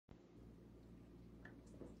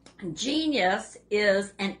Genius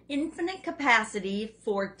is an infinite capacity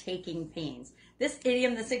for taking pains. This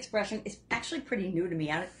idiom, this expression is actually pretty new to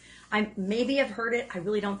me. I maybe have heard it. I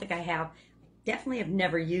really don't think I have. Definitely have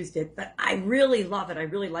never used it, but I really love it. I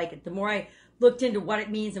really like it. The more I looked into what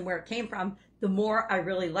it means and where it came from, the more I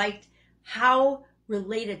really liked how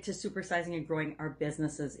related to supersizing and growing our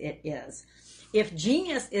businesses it is. If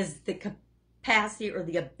genius is the capacity or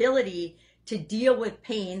the ability to deal with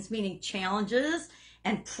pains, meaning challenges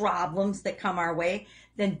and problems that come our way,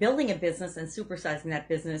 then building a business and supersizing that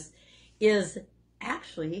business is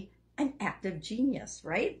actually an act of genius,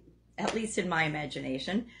 right? At least in my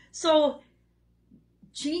imagination. So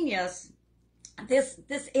genius, this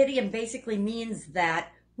idiom basically means that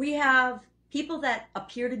we have people that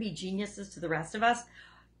appear to be geniuses to the rest of us,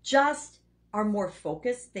 just are more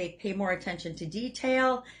focused. They pay more attention to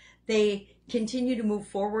detail. They continue to move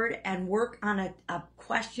forward and work on a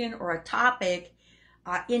question or a topic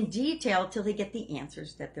in detail till they get the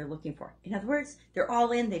answers that they're looking for. In other words, they're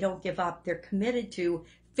all in, they don't give up, they're committed to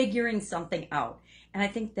figuring something out. And I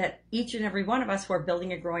think that each and every one of us who are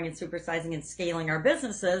building and growing and supersizing and scaling our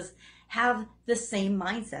businesses have the same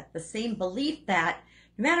mindset, the same belief that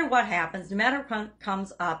no matter what happens, no matter what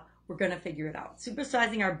comes up, we're going to figure it out.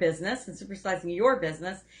 Supersizing our business and supersizing your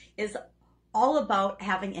business is all about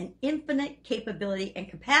having an infinite capability and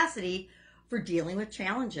capacity for dealing with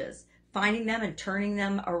challenges, finding them and turning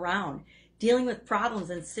them around, dealing with problems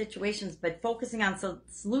and situations, but focusing on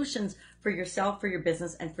solutions for yourself, for your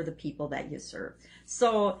business, and for the people that you serve.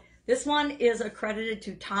 So this one is accredited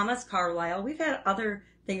to Thomas Carlyle. We've had other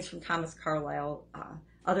things from Thomas Carlyle,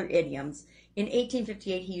 other idioms. In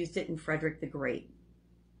 1858, he used it in Frederick the Great.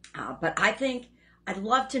 But I think I'd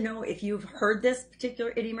love to know if you've heard this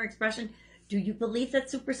particular idiom or expression. Do you believe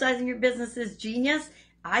that supersizing your business is genius?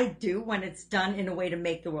 I do, when it's done in a way to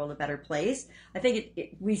make the world a better place. I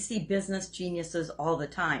think we see business geniuses all the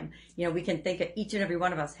time. You know, we can think of each and every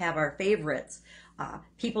one of us have our favorites,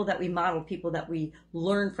 people that we model, people that we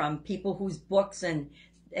learn from, people whose books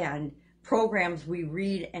and programs we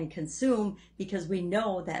read and consume, because we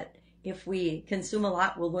know that if we consume a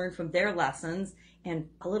lot, we'll learn from their lessons, and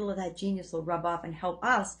a little of that genius will rub off and help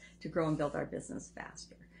us to grow and build our business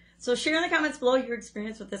faster. So share in the comments below your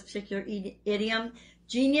experience with this particular idiom.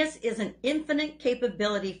 Genius is an infinite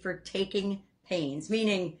capability for taking pains,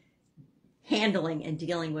 meaning handling and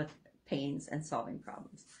dealing with pains and solving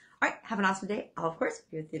problems. All right, have an awesome day. I'll, of course,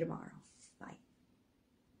 be with you tomorrow.